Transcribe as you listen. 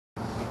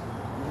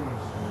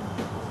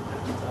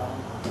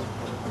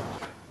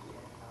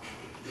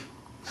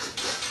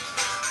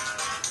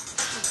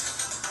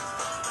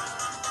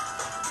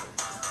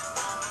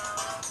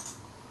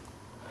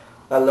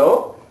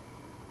Hello?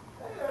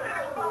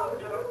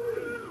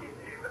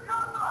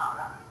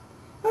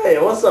 Hey,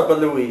 what's up,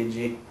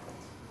 Luigi?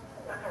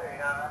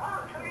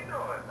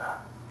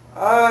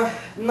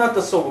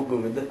 Not so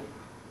good.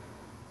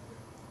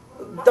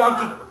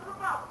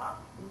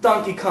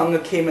 Donkey Kong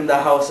came in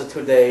the house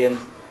today, and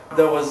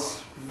there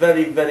was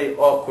very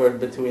awkward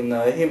between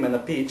him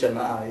and Peach and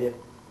I.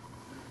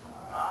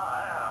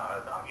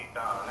 Donkey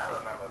Kong, I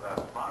remember that.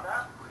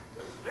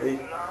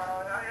 Listen,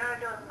 I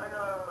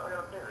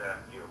gotta say that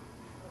to you.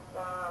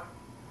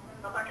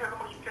 I can't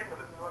remember you came with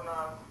this one,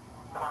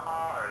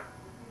 hard.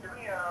 Give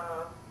me,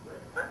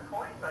 red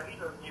coins? I need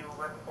a few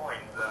red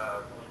coins,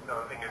 to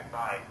make it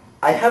buy.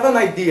 I have an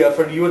idea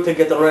for you to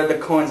get the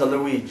red coins,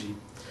 Luigi.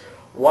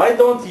 Why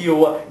don't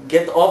you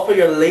get off of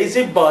your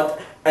lazy butt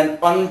and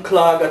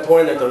unclog a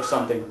toilet or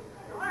something?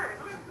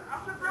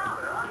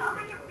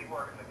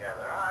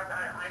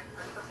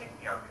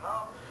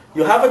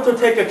 You have to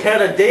take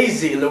care of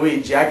Daisy,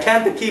 Luigi. I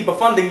can't keep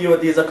funding you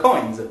with these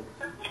coins.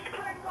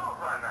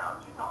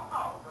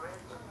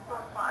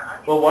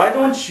 Well, why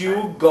don't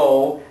you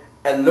go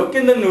and look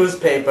in the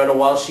newspaper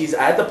while she's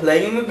at the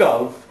playing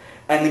golf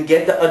and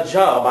get a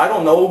job? I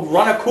don't know,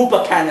 run a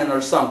Koopa cannon or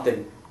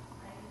something.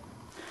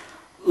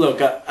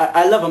 Look,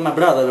 I love my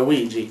brother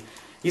Luigi.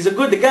 He's a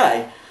good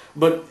guy,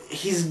 but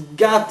he's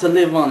got to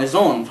live on his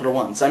own for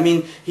once. I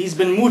mean, he's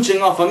been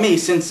mooching off of me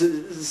since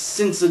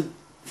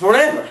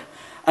forever.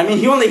 I mean,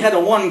 he only had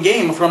one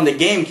game from the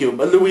GameCube,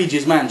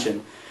 Luigi's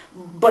Mansion.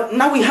 But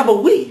now we have a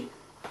Wii.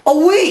 A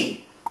Wii!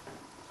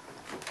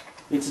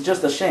 It's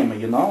just a shame,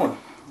 you know.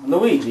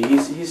 Luigi,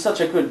 he's such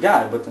a good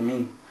guy, but I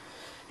mean,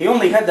 he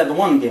only had that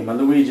one game,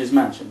 Luigi's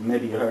Mansion.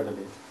 Maybe you heard of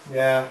it.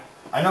 Yeah.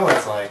 I know what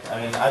it's like. I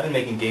mean, I've been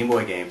making Game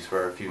Boy games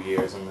for a few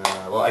years, and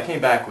well, I came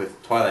back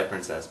with Twilight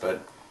Princess,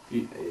 but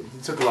it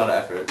took a lot of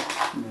effort.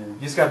 Yeah. You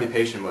just gotta be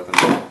patient with them.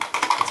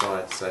 That's all I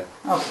have to say.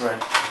 That's right.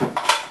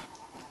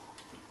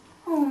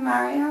 Oh,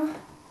 Mario.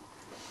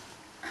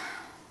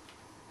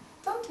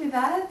 Don't do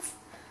that.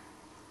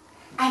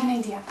 I have an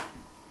idea.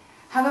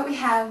 How about we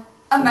have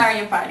a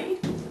Mario party?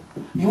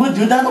 You would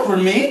do that for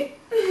me?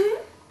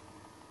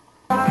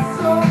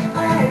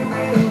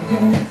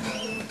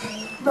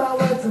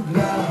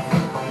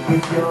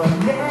 With your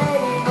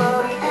name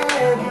on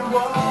every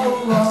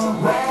wall,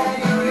 when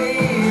you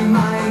leave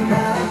my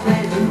house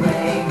and you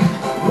rain,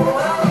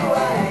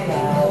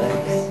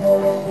 Alex,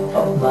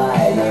 oh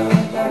my love,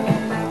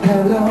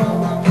 hello.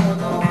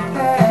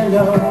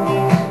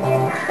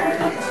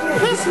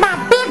 He's my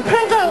big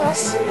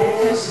princess.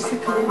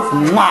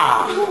 Mwah!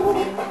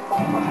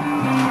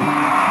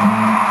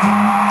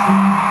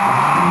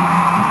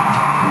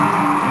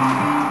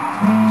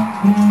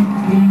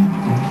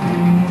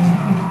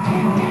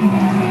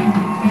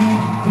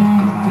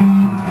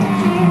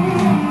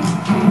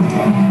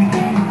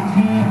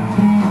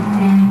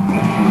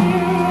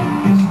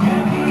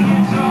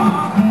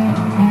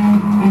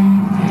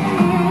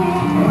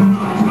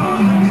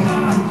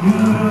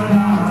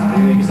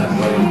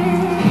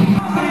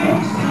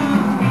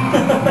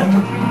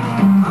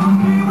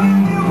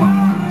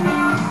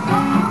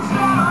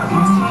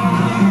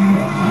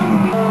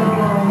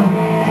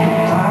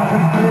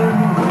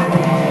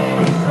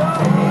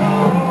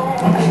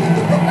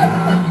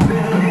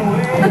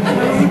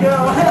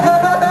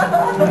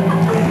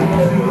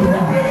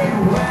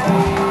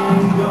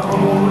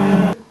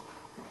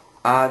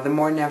 The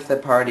morning after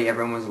the party,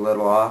 everyone was a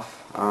little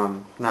off.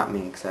 Not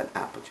me, except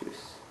apple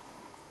juice.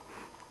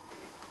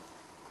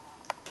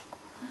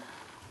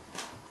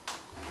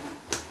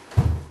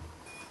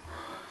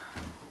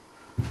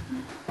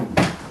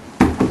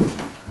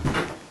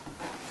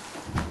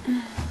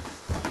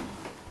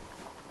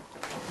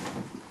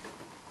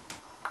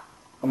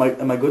 Am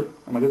I good?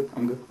 Am I good?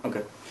 I'm good?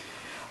 Okay.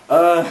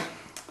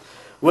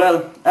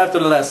 Well,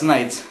 after last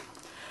night,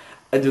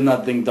 I do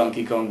not think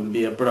Donkey Kong will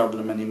be a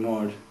problem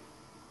anymore.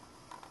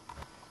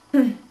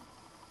 I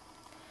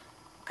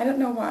don't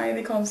know why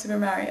they call him Super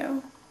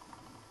Mario.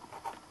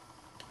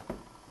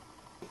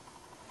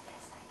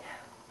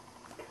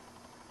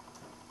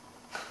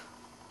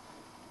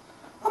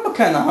 I'm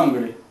kinda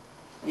hungry.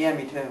 Yeah,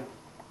 me too.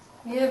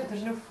 Yeah, but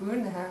there's no food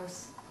in the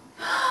house.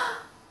 I'll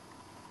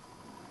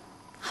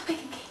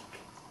bake a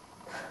cake.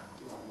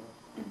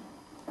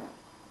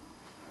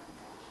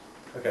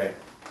 Okay.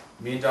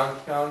 Me and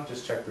Donkey Kong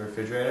just checked the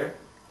refrigerator.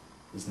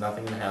 There's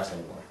nothing in the house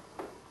anymore.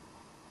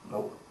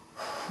 Nope.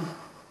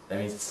 That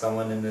means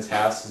someone in this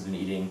house has been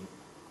eating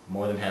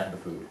more than half of the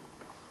food.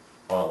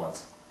 All at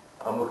once.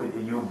 I'm looking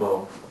at you,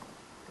 Bo.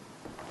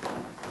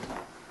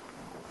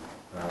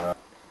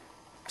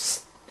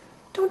 Psst.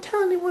 Don't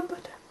tell anyone,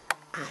 but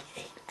I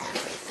ate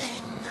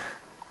everything.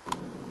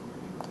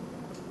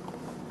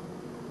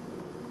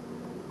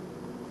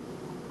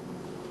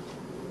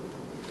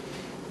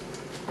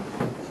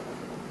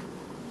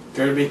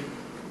 Kirby,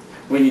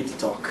 we need to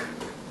talk.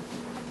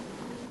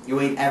 You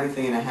ate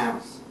everything in the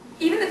house.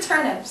 Even the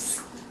turnips.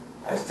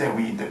 I say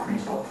we eat the cream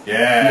puff.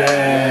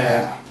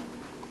 Yeah.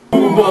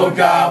 Google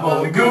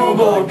gobble,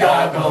 Google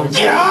goggle,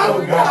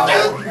 Google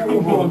goggle,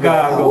 Google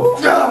goggle.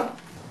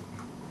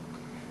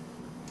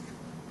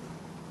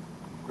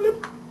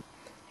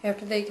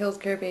 After they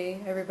killed Kirby,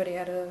 everybody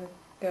had to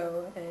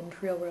go, and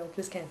Real World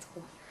was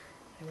cancelled.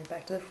 I went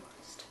back to the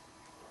forest.